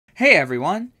Hey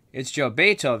everyone, it's Joe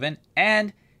Beethoven,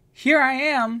 and here I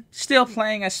am, still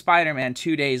playing as Spider-Man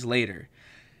 2 days later.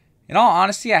 In all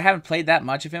honesty, I haven't played that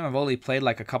much of him. I've only played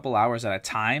like a couple hours at a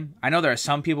time. I know there are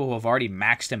some people who have already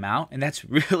maxed him out, and that's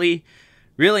really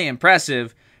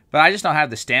impressive, but I just don't have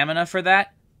the stamina for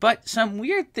that. But some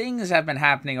weird things have been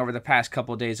happening over the past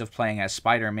couple days of playing as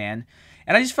Spider-Man,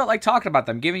 and I just felt like talking about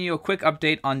them, giving you a quick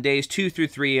update on days 2 through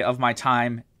 3 of my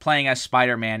time playing as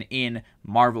Spider-Man in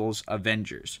Marvel's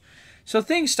Avengers. So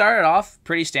things started off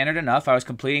pretty standard enough. I was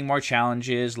completing more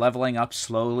challenges, leveling up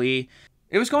slowly.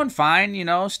 It was going fine, you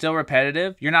know, still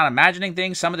repetitive. You're not imagining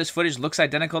things. Some of this footage looks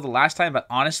identical to last time, but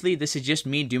honestly, this is just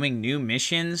me doing new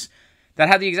missions that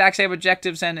have the exact same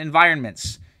objectives and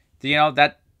environments. You know,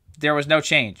 that there was no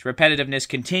change. Repetitiveness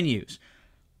continues.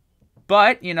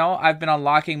 But, you know, I've been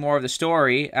unlocking more of the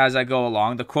story as I go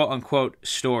along, the quote-unquote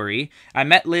story. I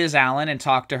met Liz Allen and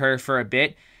talked to her for a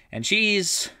bit, and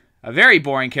she's a very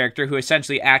boring character who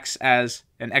essentially acts as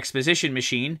an exposition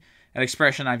machine, an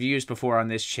expression I've used before on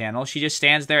this channel. She just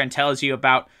stands there and tells you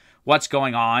about what's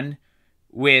going on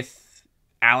with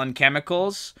Allen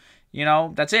Chemicals. You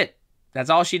know, that's it. That's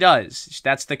all she does.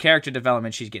 That's the character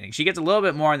development she's getting. She gets a little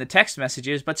bit more in the text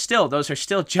messages, but still, those are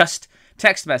still just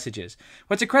text messages.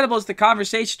 What's incredible is the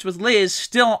conversations with Liz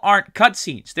still aren't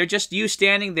cutscenes. They're just you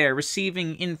standing there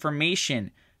receiving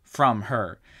information from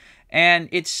her. And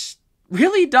it's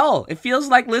really dull. It feels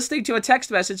like listening to a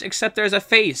text message, except there's a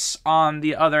face on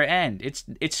the other end.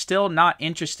 It's still not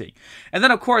interesting. And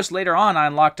then, of course, later on, I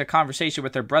unlocked a conversation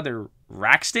with her brother,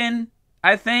 Raxton,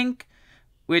 I think,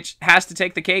 which has to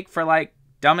take the cake for, like,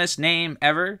 dumbest name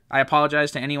ever. I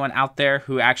apologize to anyone out there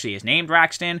who actually is named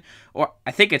Raxton, or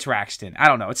I think it's Raxton. I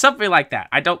don't know. It's something like that.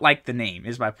 I don't like the name,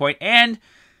 is my point. And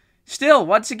still,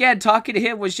 once again, talking to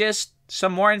him was just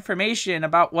some more information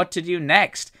about what to do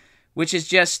next, which is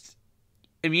just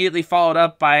immediately followed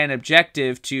up by an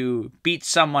objective to beat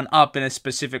someone up in a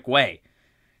specific way.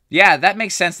 Yeah, that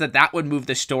makes sense that would move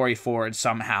the story forward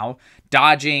somehow.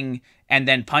 Dodging and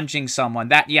then punching someone.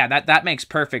 That makes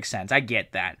perfect sense. I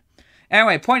get that.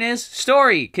 Anyway, point is,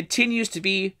 story continues to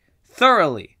be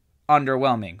thoroughly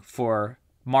underwhelming for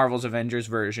Marvel's Avengers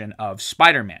version of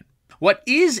Spider-Man. What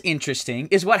is interesting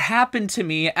is what happened to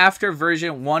me after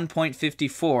version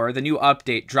 1.54, the new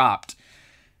update, dropped.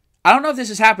 I don't know if this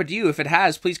has happened to you. If it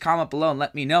has, please comment below and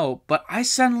let me know. But I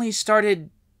suddenly started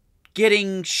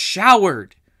getting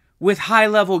showered with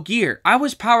high-level gear. I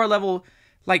was power level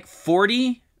like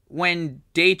 40 when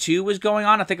day 2 was going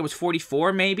on. I think it was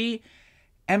 44 maybe.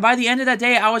 And by the end of that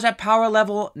day, I was at power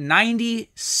level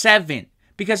 97.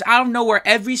 Because out of nowhere,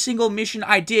 every single mission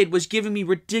I did was giving me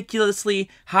ridiculously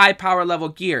high power level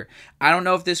gear. I don't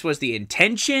know if this was the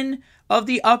intention of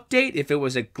the update, if it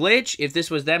was a glitch, if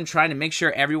this was them trying to make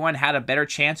sure everyone had a better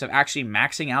chance of actually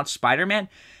maxing out Spider-Man.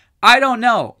 I don't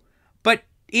know. But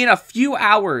in a few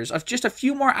hours, of just a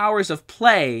few more hours of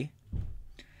play,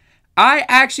 I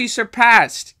actually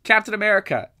surpassed Captain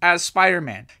America as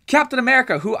Spider-Man. Captain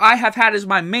America, who I have had as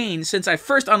my main since I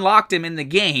first unlocked him in the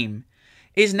game,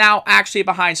 is now actually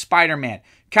behind Spider-Man.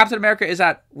 Captain America is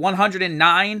at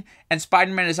 109, and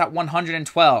Spider-Man is at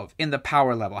 112 in the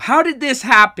power level. How did this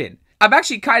happen? I'm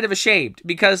actually kind of ashamed,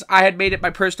 because I had made it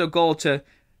my personal goal to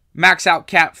max out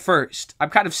Cap first. I'm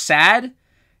kind of sad.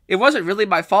 It wasn't really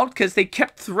my fault, because they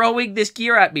kept throwing this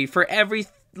gear at me for every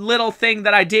little thing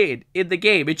that I did in the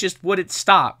game. It just wouldn't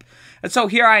stop. And so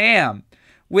here I am,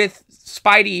 with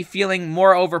Spidey feeling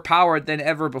more overpowered than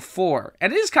ever before.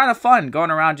 And it is kind of fun going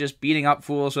around just beating up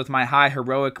fools with my high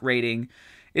heroic rating.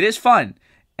 It is fun.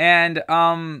 And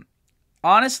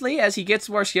honestly, as he gets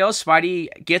more skills, Spidey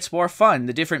gets more fun.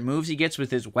 The different moves he gets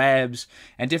with his webs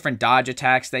and different dodge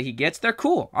attacks that he gets, they're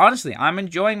cool. Honestly, I'm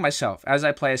enjoying myself as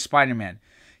I play as Spider-Man.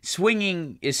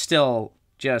 Swinging is still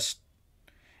just,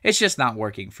 it's just not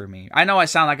working for me. I know I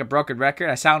sound like a broken record.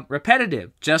 I sound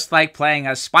repetitive, just like playing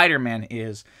as Spider-Man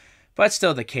is, but it's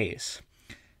still the case.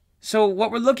 So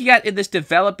what we're looking at in this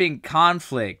developing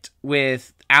conflict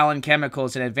with Allen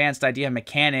Chemicals and Advanced Idea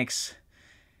Mechanics,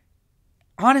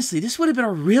 honestly, this would have been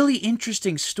a really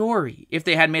interesting story if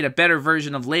they had made a better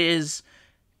version of Liz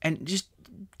and just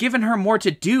given her more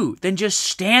to do than just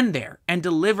stand there and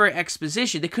deliver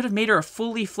exposition. They could have made her a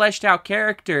fully fleshed out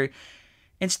character.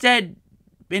 Instead,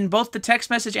 in both the text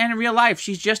message and in real life,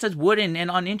 she's just as wooden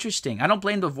and uninteresting. I don't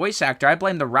blame the voice actor. I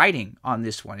blame the writing on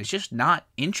this one. It's just not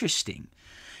interesting.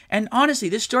 And honestly,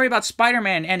 this story about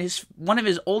Spider-Man and one of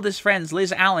his oldest friends,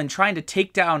 Liz Allen, trying to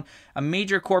take down a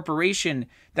major corporation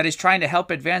that is trying to help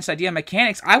Advanced Idea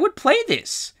Mechanics, I would play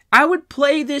this I would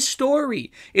play this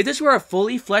story. If this were a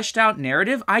fully fleshed out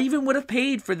narrative, I even would have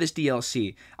paid for this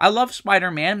DLC. I love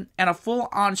Spider-Man, and a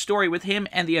full-on story with him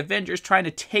and the Avengers trying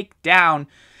to take down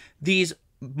these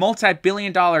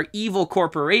multi-billion-dollar evil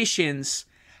corporations.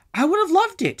 I would have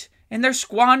loved it, and they're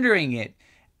squandering it.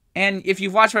 And if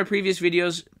you've watched my previous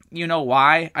videos, you know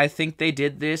why I think they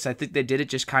did this. I think they did it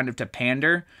just kind of to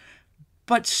pander.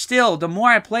 But still, the more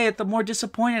I play it, the more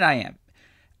disappointed I am.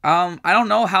 I don't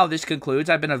know how this concludes.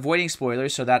 I've been avoiding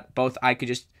spoilers so that both I could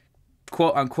just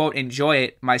quote-unquote enjoy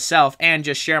it myself and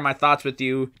just share my thoughts with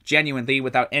you genuinely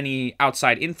without any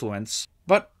outside influence.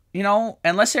 But, you know,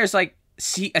 unless there's like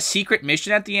a secret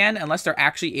mission at the end, unless there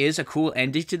actually is a cool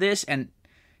ending to this, and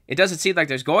it doesn't seem like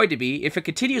there's going to be, if it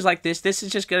continues like this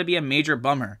is just going to be a major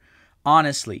bummer,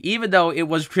 honestly. Even though it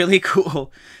was really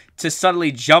cool to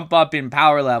suddenly jump up in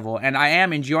power level, and I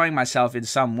am enjoying myself in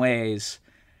some ways,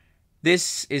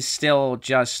 this is still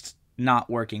just not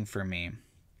working for me.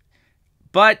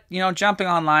 But, you know, jumping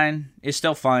online is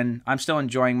still fun. I'm still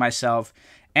enjoying myself.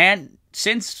 And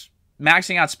since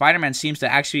maxing out Spider-Man seems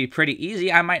to actually be pretty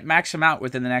easy, I might max him out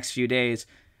within the next few days.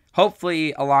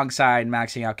 Hopefully alongside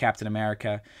maxing out Captain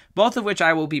America. Both of which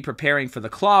I will be preparing for the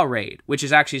Claw Raid, which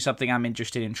is actually something I'm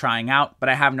interested in trying out. But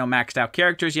I have no maxed out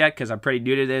characters yet because I'm pretty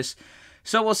new to this.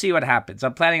 So we'll see what happens.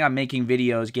 I'm planning on making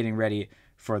videos getting ready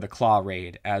for the Claw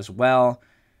Raid as well.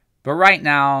 But right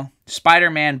now,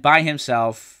 Spider-Man by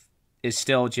himself is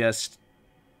still just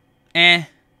I'm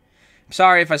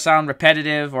sorry if I sound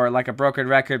repetitive or like a broken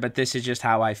record, but this is just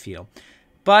how I feel.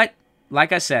 But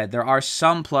like I said, there are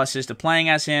some pluses to playing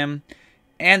as him,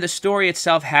 and the story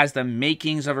itself has the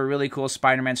makings of a really cool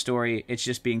Spider-Man story. It's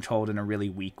just being told in a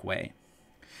really weak way.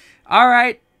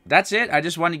 Alright, that's it. I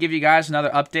just wanted to give you guys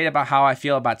another update about how I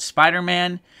feel about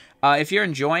Spider-Man. If you're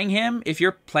enjoying him, if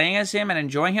you're playing as him and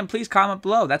enjoying him, please comment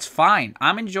below. That's fine.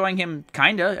 I'm enjoying him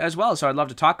kinda as well, so I'd love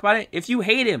to talk about it. If you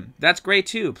hate him, that's great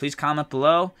too. Please comment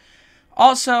below.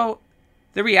 Also,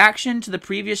 the reaction to the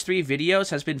previous 3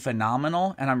 videos has been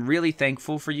phenomenal, and I'm really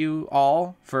thankful for you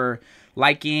all for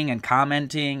liking and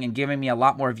commenting and giving me a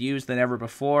lot more views than ever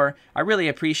before. I really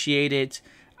appreciate it.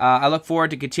 I look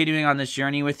forward to continuing on this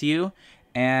journey with you,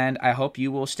 and I hope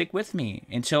you will stick with me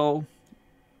until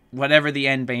whatever the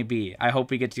end may be. I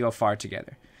hope we get to go far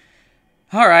together.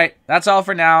 Alright, that's all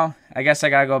for now. I guess I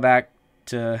gotta go back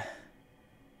to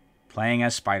playing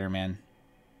as Spider-Man.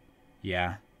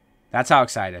 Yeah, that's how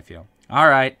excited I feel.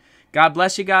 Alright, God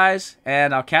bless you guys,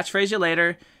 and I'll catchphrase you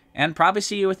later, and probably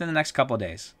see you within the next couple of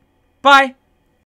days. Bye!